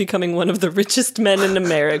took was becoming one of the richest men in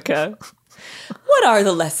America. What are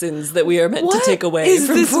the lessons that we are meant to take away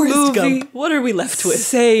from Forrest Gump? What are we left with?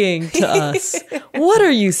 Saying to us? What are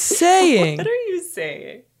you saying? What are you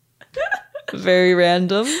saying? Very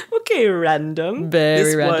random. Okay, random.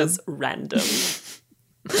 Very random. This was random.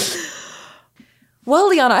 Well,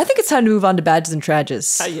 Liana, I think it's time to move on to Badges and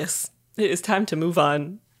Trages. Yes, it is time to move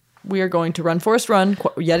on. We are going to run, Forrest, run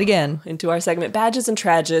yet again. Into our segment, Badges and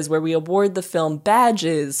Trages, where we award the film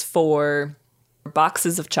badges for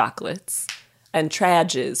boxes of chocolates and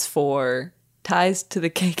trages for ties to the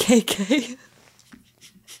KKK.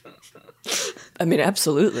 I mean,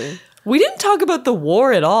 absolutely. We didn't talk about the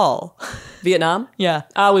war at all. Vietnam? Yeah.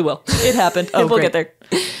 We will. It happened. We'll great. get there.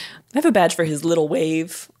 I have a badge for his little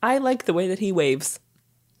wave. I like the way that he waves.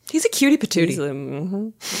 He's a cutie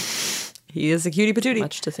patootie. He is a cutie patootie.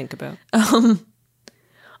 Much to think about. I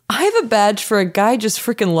have a badge for a guy just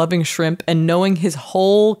freaking loving shrimp and knowing his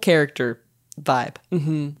whole character vibe.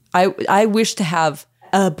 Mm-hmm. I wish to have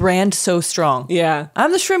a brand so strong. Yeah.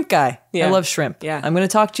 I'm the shrimp guy. Yeah. I love shrimp. Yeah. I'm going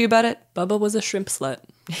to talk to you about it. Bubba was a shrimp slut.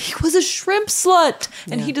 He was a shrimp slut,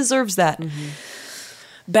 and he deserves that. Mm-hmm.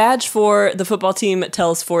 Badge for the football team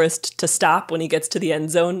tells Forrest to stop when he gets to the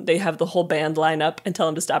end zone. They have the whole band line up and tell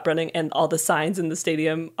him to stop running, and all the signs in the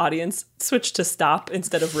stadium audience switch to stop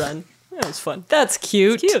instead of run. That was fun. That's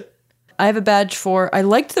cute. It's cute. I have a badge for, I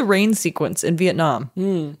liked the rain sequence in Vietnam.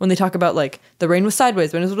 When they talk about like the rain was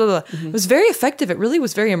sideways, when it was blah, blah, blah. It was very effective. It really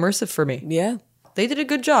was very immersive for me. Yeah. They did a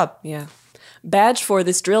good job. Yeah. Badge for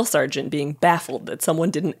this drill sergeant being baffled that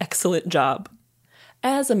someone did an excellent job.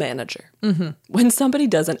 As a manager, when somebody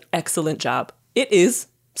does an excellent job, it is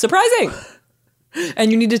surprising.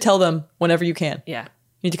 And you need to tell them whenever you can. Yeah.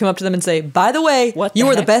 You need to come up to them and say, by the way, you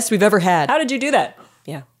are the best we've ever had. How did you do that?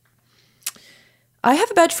 Yeah. I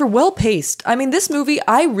have a badge for well-paced. I mean, this movie,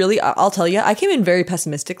 I'll tell you, I came in very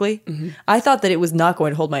pessimistically. I thought that it was not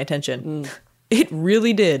going to hold my attention. It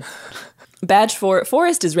really did. Badge for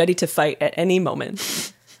Forrest is ready to fight at any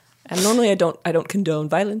moment. And normally I don't condone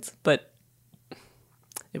violence, but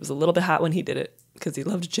it was a little bit hot when he did it because he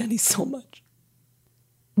loved Jenny so much.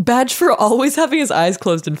 Badge for always having his eyes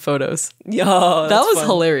closed in photos. Yo, that was fun.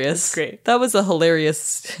 hilarious. That's great. That was a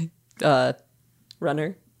hilarious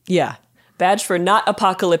runner. Yeah. Badge for not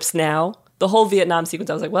apocalypse now. The whole Vietnam sequence,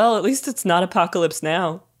 I was like, well, at least it's not apocalypse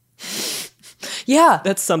now. Yeah.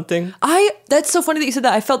 That's something. That's so funny that you said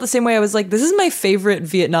that. I felt the same way. I was like, this is my favorite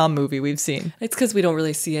Vietnam movie we've seen. It's because we don't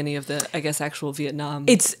really see any of the, I guess, actual Vietnam.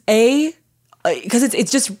 It's because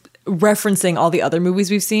it's just referencing all the other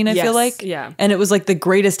movies we've seen, I feel like. Yeah. And it was like the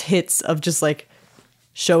greatest hits of just like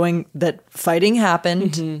showing that fighting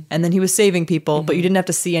happened and then he was saving people, but you didn't have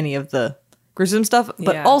to see any of the gruesome stuff.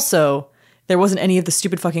 But also, there wasn't any of the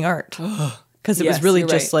stupid fucking art. Because it was really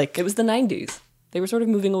just like... It was the 90s. They were sort of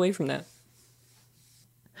moving away from that.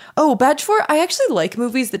 Oh, Badge for, I actually like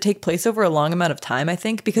movies that take place over a long amount of time, I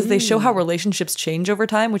think, because they show how relationships change over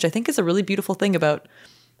time, which I think is a really beautiful thing about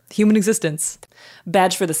human existence.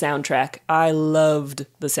 Badge for the soundtrack. I loved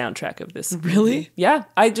the soundtrack of this. Really? Movie. Yeah.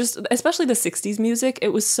 Especially the 60s music, it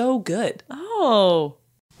was so good. Oh.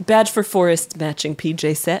 Badge for Forrest matching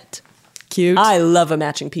PJ set. Cute. I love a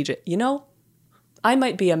matching PJ. You know, I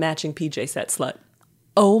might be a matching PJ set slut.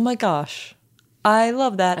 Oh my gosh. I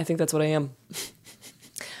love that. I think that's what I am.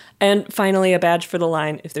 And finally, a badge for the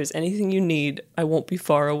line, if there's anything you need, I won't be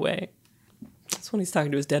far away. That's when he's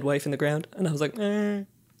talking to his dead wife in the ground. And I was like,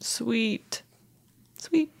 Sweet.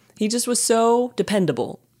 He just was so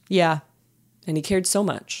dependable. Yeah. And he cared so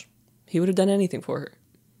much. He would have done anything for her.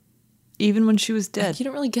 Even when she was dead. You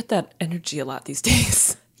don't really get that energy a lot these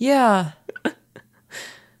days. Yeah.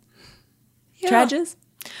 Trages?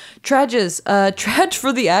 Trages. Trage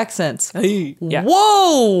for the accents. Hey. Yeah.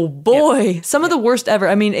 Whoa, boy. Some of the worst ever.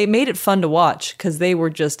 I mean, it made it fun to watch because it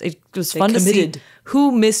was fun to see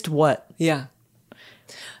who missed what. Yeah.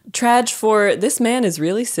 Trage for this man is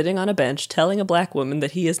really sitting on a bench telling a black woman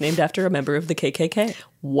that he is named after a member of the KKK.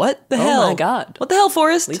 What the hell? Oh my God. What the hell,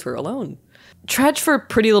 Forrest? Leave her alone. Trage for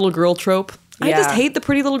pretty little girl trope. Yeah. I just hate the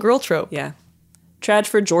pretty little girl trope. Yeah. Trage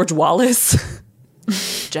for George Wallace.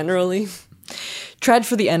 Generally. Trage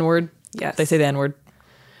for the N-word. Yes. They say the N-word.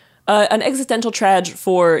 An existential trage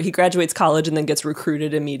for he graduates college and then gets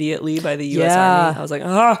recruited immediately by the U.S. Army. I was like,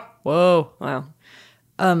 whoa. Wow.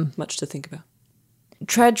 Much to think about.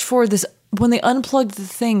 Trage for this, when they unplugged the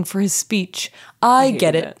thing for his speech. I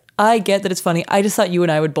get it. I get that it's funny. I just thought you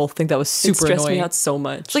and I would both think that was super annoying. It stressed me out so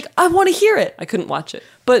much. It's like, I want to hear it. I couldn't watch it.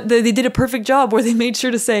 But they did a perfect job where they made sure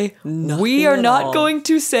to say, we are not going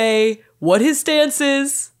to say what his stance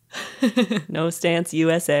is. No stance,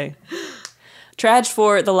 USA. Trage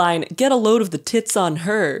for the line, get a load of the tits on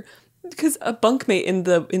her. Because a bunkmate in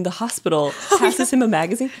the hospital passes him a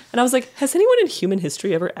magazine. And I was like, has anyone in human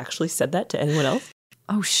history ever actually said that to anyone else?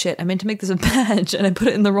 Oh shit, I meant to make this a badge and I put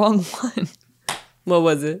it in the wrong one. What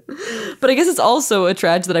was it? But I guess it's also a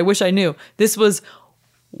trage that I wish I knew. This was,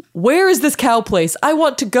 where is this cow place? I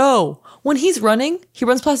want to go. When he's running, he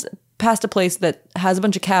runs past a place that has a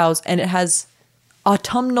bunch of cows and it has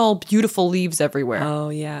autumnal beautiful leaves everywhere. Oh,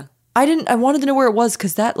 yeah. I wanted to know where it was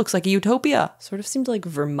because that looks like a utopia. Sort of seemed like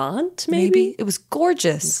Vermont, maybe? It was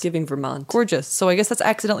gorgeous. It's giving Vermont. Gorgeous. So I guess that's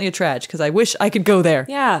accidentally a trage because I wish I could go there.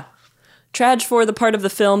 Yeah. Trage for the part of the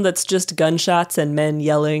film that's just gunshots and men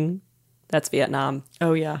yelling. That's Vietnam.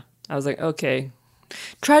 Oh, yeah. I was like, okay.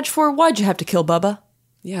 Trage for, why'd you have to kill Bubba?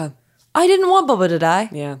 Yeah. I didn't want Bubba to die.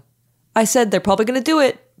 Yeah. I said they're probably going to do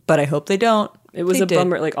it, but I hope they don't. It was a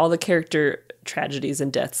bummer. Like, all the character tragedies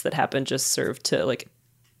and deaths that happened just served to, like,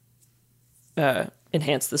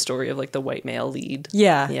 enhance the story of, like, the white male lead.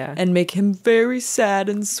 Yeah. Yeah. And make him very sad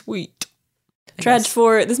and sweet. Trage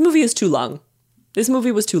for, this movie is too long. This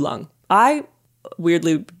movie was too long.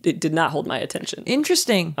 Weirdly, it did not hold my attention.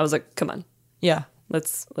 Interesting. I was like, come on. Yeah.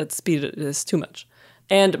 Let's speed this too much.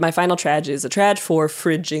 And my final trage is a trage for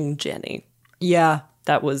fridging Jenny. Yeah.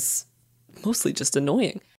 That was mostly just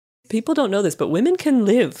annoying. People don't know this, but women can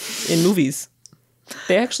live in movies.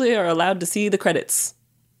 They actually are allowed to see the credits.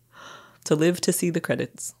 To live to see the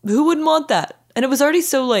credits. Who wouldn't want that? And it was already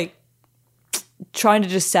so, like, trying to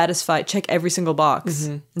just check every single box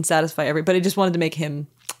and satisfy but it just wanted to make him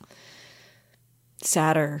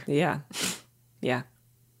sadder. Yeah. Yeah.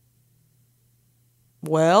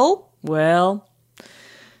 Well.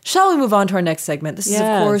 Shall we move on to our next segment? This is,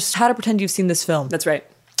 of course, How to Pretend You've Seen This Film. That's right.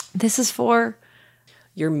 This is for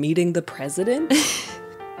You're meeting the president?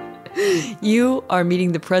 You are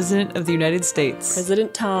meeting the President of the United States.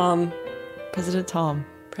 President Tom. President Tom.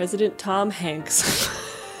 President Tom Hanks.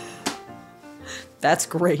 That's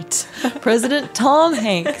great. President Tom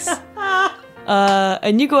Hanks.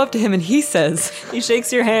 And you go up to him and he says... He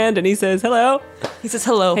shakes your hand and he says, hello. He says,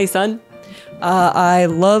 hello. Hey, son. I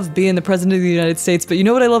love being the President of the United States, but you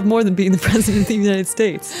know what I love more than being the President of the United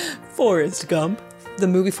States? Forrest Gump. The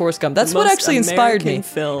movie Forrest Gump. That's what actually inspired me.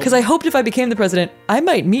 Because I hoped if I became the president, I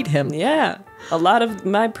might meet him. Yeah. A lot of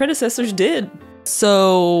my predecessors did.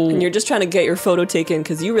 So... And you're just trying to get your photo taken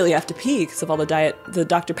because you really have to pee because of all the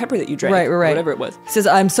Dr. Pepper that you drank. Right. Or whatever it was. He says,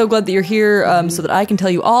 I'm so glad that you're here so that I can tell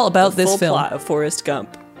you all about this film. The full plot of Forrest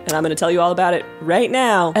Gump. And I'm going to tell you all about it right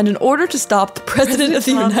now. And in order to stop the President of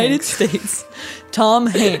the United States, Tom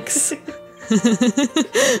Hanks,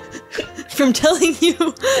 from telling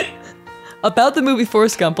you about the movie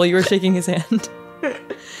Forrest Gump while you were shaking his hand.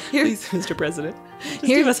 Please, Mr. President, just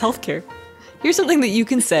give us health care. Here's something that you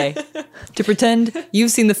can say to pretend you've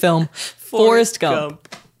seen the film Forrest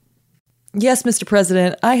Gump. Yes, Mr.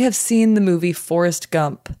 President, I have seen the movie Forrest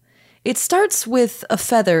Gump. It starts with a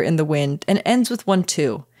feather in the wind and ends with one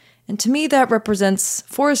too. And to me, that represents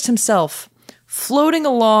Forrest himself, floating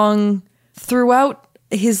along throughout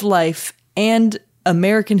his life and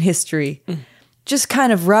American history, just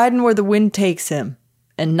kind of riding where the wind takes him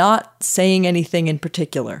and not saying anything in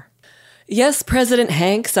particular. Yes, President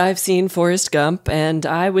Hanks, I've seen Forrest Gump, and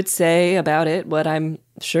I would say about it what I'm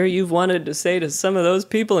sure you've wanted to say to some of those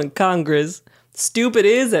people in Congress. Stupid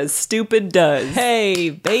is as stupid does.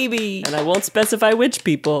 Hey, baby. And I won't specify which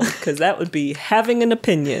people, because that would be having an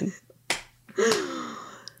opinion.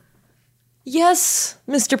 Yes,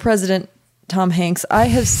 Mr. President Tom Hanks, I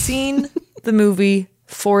have seen the movie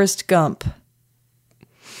Forrest Gump.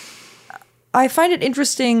 I find it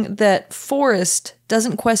interesting that Forrest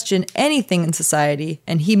doesn't question anything in society,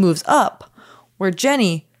 and he moves up, where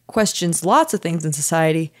Jenny questions lots of things in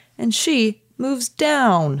society, and she moves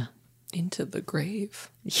down. Into the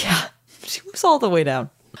grave. Yeah, she moves all the way down.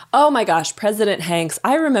 Oh my gosh, President Hanks.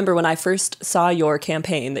 I remember when I first saw your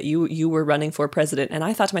campaign that you were running for president, and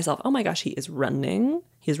I thought to myself, oh my gosh, he is running.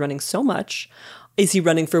 He is running so much. Is he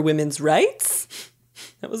running for women's rights?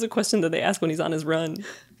 That was a question that they ask when he's on his run.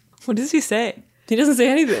 What does he say? He doesn't say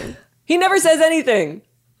anything. He never says anything.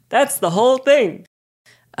 That's the whole thing.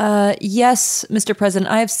 Yes, Mr.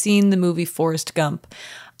 President, I have seen the movie Forrest Gump.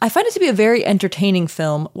 I find it to be a very entertaining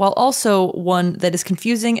film, while also one that is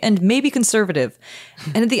confusing and maybe conservative.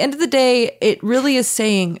 And at the end of the day, it really is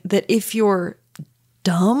saying that if you're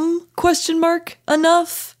dumb,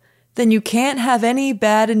 enough, then you can't have any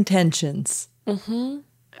bad intentions. Mm-hmm.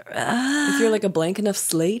 If you're like a blank enough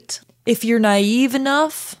slate. If you're naive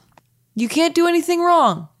enough, you can't do anything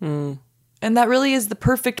wrong. And that really is the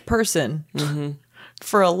perfect person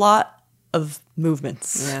for a lot of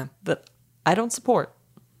movements that I don't support.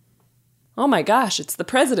 Oh my gosh, it's the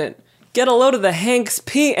president. Get a load of the Hanks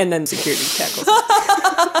pee, and then security tackles.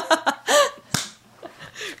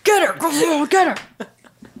 Get her! Get her!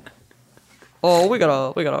 Oh, we got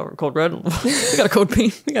a code red. We got a code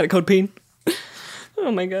peen. We got a code peen.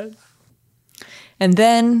 Oh my god. And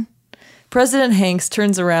then President Hanks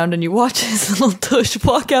turns around and you watch his little tush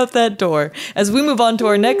walk out that door as we move on to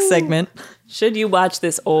our next segment. Should you watch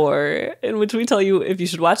this, or in which we tell you if you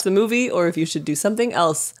should watch the movie or if you should do something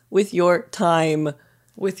else with your time.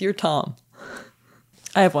 With your Tom.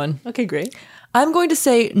 I have one. Okay, great. I'm going to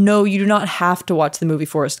say, no, you do not have to watch the movie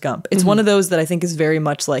Forrest Gump. It's one of those that I think is very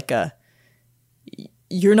much like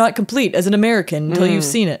you're not complete as an American until you've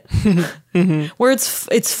seen it. Where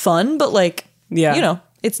it's fun, but like, you know,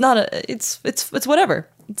 it's not it's whatever.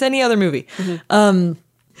 It's any other movie.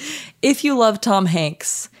 If you love Tom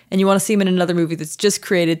Hanks and you want to see him in another movie that's just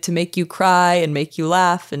created to make you cry and make you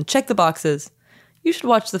laugh and check the boxes, you should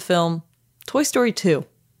watch the film Toy Story 2.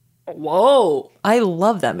 Whoa. I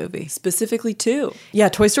love that movie. Specifically 2. Yeah,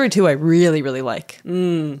 Toy Story 2 I really, really like.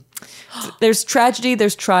 There's tragedy,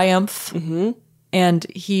 there's triumph, and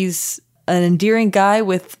he's an endearing guy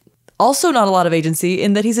with also not a lot of agency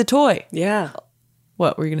in that he's a toy. Yeah.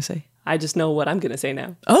 What were you going to say? I just know what I'm going to say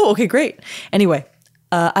now. Oh, okay, great. Anyway,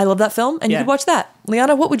 I love that film, and you could watch that.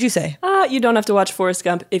 Liana, what would you say? You don't have to watch Forrest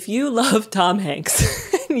Gump. If you love Tom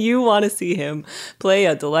Hanks and you want to see him play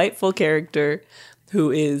a delightful character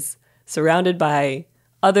who is surrounded by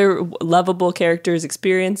other lovable characters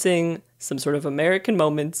experiencing some sort of American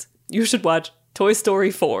moments, you should watch Toy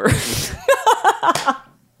Story 4.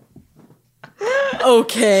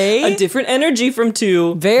 Okay. A different energy from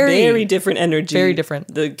 2. Very different energy. Very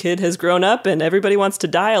different. The kid has grown up and everybody wants to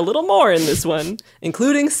die a little more in this one,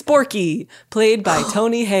 including Sporky, played by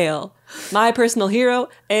Tony Hale, my personal hero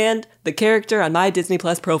and the character on my Disney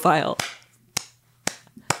Plus profile.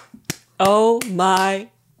 Oh my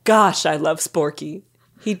gosh, I love Sporky.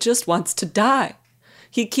 He just wants to die.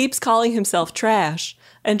 He keeps calling himself trash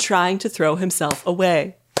and trying to throw himself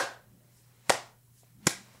away.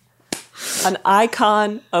 An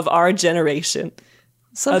icon of our generation.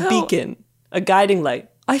 Somehow, a beacon. A guiding light.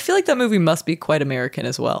 I feel like that movie must be quite American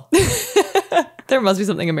as well. There must be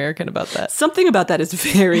something American about that. Something about that is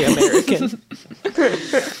very American.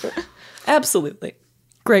 Absolutely.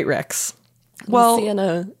 Great Rex. Well,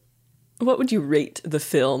 Sienna, what would you rate the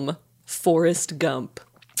film Forrest Gump?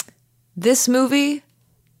 This movie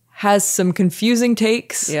has some confusing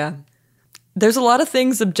takes. Yeah. There's a lot of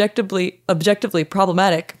things objectively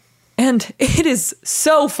problematic, and it is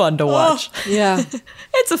so fun to watch. Yeah.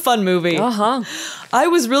 It's a fun movie. Uh-huh. I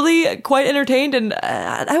was really quite entertained, and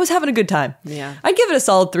I was having a good time. Yeah. I'd give it a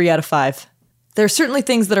solid 3 out of 5. There are certainly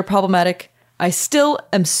things that are problematic. I still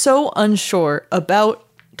am so unsure about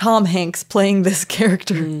Tom Hanks playing this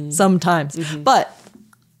character sometimes. Mm-hmm. But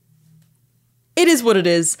it is what it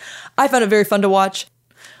is. I found it very fun to watch.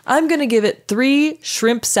 I'm going to give it 3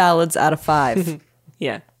 shrimp salads out of 5.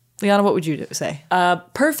 Yeah. Liana, what would you say?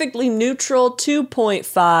 Perfectly neutral,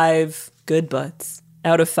 2.5 good butts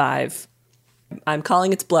out of 5. I'm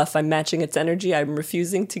calling its bluff. I'm matching its energy. I'm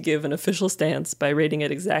refusing to give an official stance by rating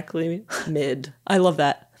it exactly mid. I love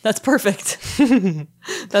that. That's perfect.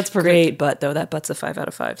 That's perfect. Great butt, though. That butt's a 5 out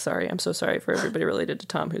of 5. Sorry. I'm so sorry for everybody related to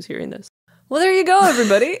Tom who's hearing this. Well, there you go,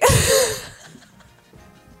 everybody.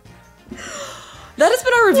 That has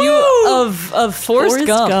been our review of Forrest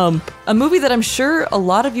Gump, a movie that I'm sure a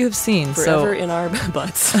lot of you have seen. Forever in our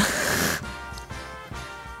butts.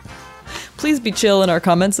 Please be chill in our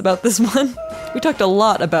comments about this one. We talked a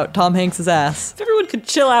lot about Tom Hanks' ass. If everyone could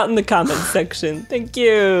chill out in the comments section. Thank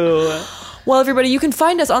you. Well, everybody, you can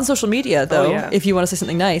find us on social media, though, if you want to say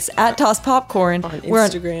something nice. At Toss Popcorn. On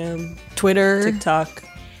Instagram. We're on Twitter. TikTok.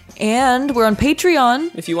 And we're on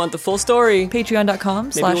Patreon. If you want the full story.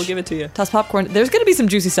 Patreon.com/ Maybe we'll give it to you. Toss Popcorn. There's going to be some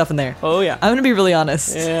juicy stuff in there. Oh, yeah. I'm going to be really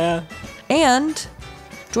honest. Yeah. And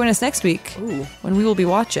join us next week when we will be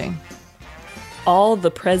watching All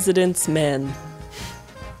the President's Men.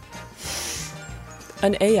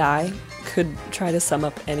 An AI could try to sum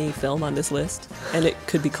up any film on this list, and it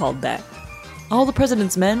could be called that. All the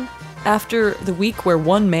President's Men? After the week where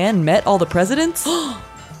one man met all the presidents?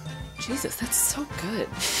 Jesus, that's so good.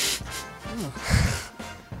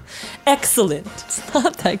 Excellent. It's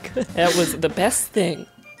not that good. That was the best thing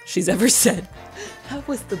she's ever said. That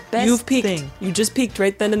was the best You've peaked. thing. You just peaked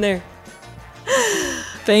right then and there.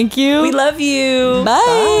 Thank you. We love you.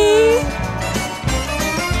 Bye.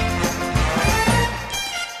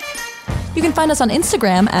 You can find us on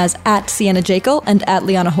Instagram as @SiennaJakel and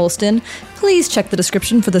 @LianaHolston. Please check the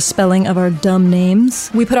description for the spelling of our dumb names.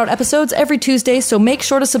 We put out episodes every Tuesday, so make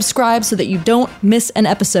sure to subscribe so that you don't miss an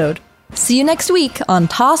episode. See you next week on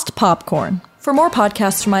Tossed Popcorn. For more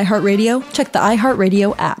podcasts from iHeartRadio, check the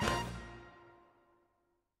iHeartRadio app.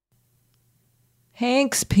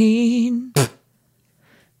 Hanks Peen.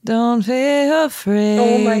 Don't be afraid.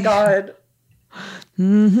 Oh my God.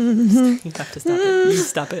 You have to stop it. You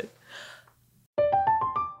stop it.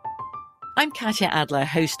 I'm Katya Adler,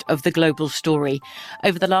 host of The Global Story.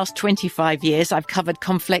 Over the last 25 years, I've covered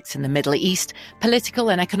conflicts in the Middle East, political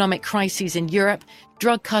and economic crises in Europe,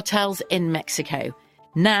 drug cartels in Mexico.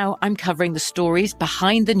 Now I'm covering the stories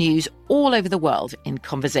behind the news all over the world in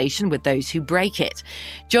conversation with those who break it.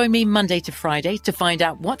 Join me Monday to Friday to find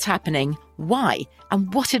out what's happening, why,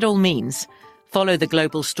 and what it all means. Follow The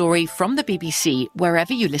Global Story from the BBC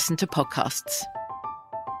wherever you listen to podcasts.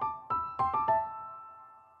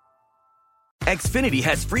 Xfinity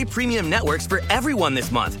has free premium networks for everyone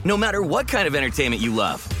this month, no matter what kind of entertainment you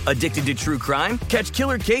love. Addicted to true crime? Catch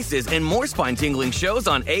killer cases and more spine-tingling shows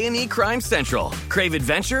on A&E Crime Central. Crave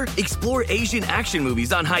adventure? Explore Asian action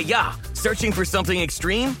movies on Hi-Ya. Searching for something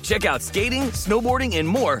extreme? Check out skating, snowboarding, and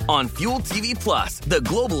more on Fuel TV Plus, the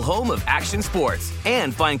global home of action sports.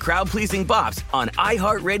 And find crowd-pleasing bops on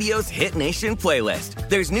iHeartRadio's Hit Nation playlist.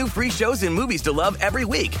 There's new free shows and movies to love every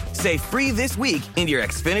week. Say free this week in your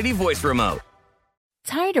Xfinity voice remote.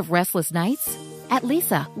 Tired of restless nights? At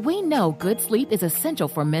Leesa, we know good sleep is essential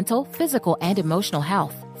for mental, physical, and emotional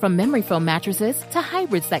health. From memory foam mattresses to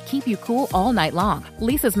hybrids that keep you cool all night long,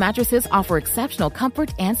 Leesa's mattresses offer exceptional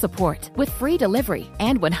comfort and support with free delivery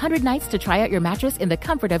and 100 nights to try out your mattress in the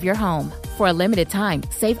comfort of your home. For a limited time,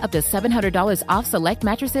 save up to $700 off select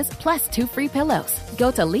mattresses plus 2 free pillows. Go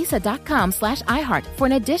to leesa.com/iHeart for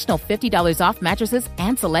an additional $50 off mattresses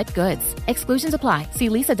and select goods. Exclusions apply. See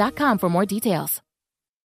leesa.com for more details.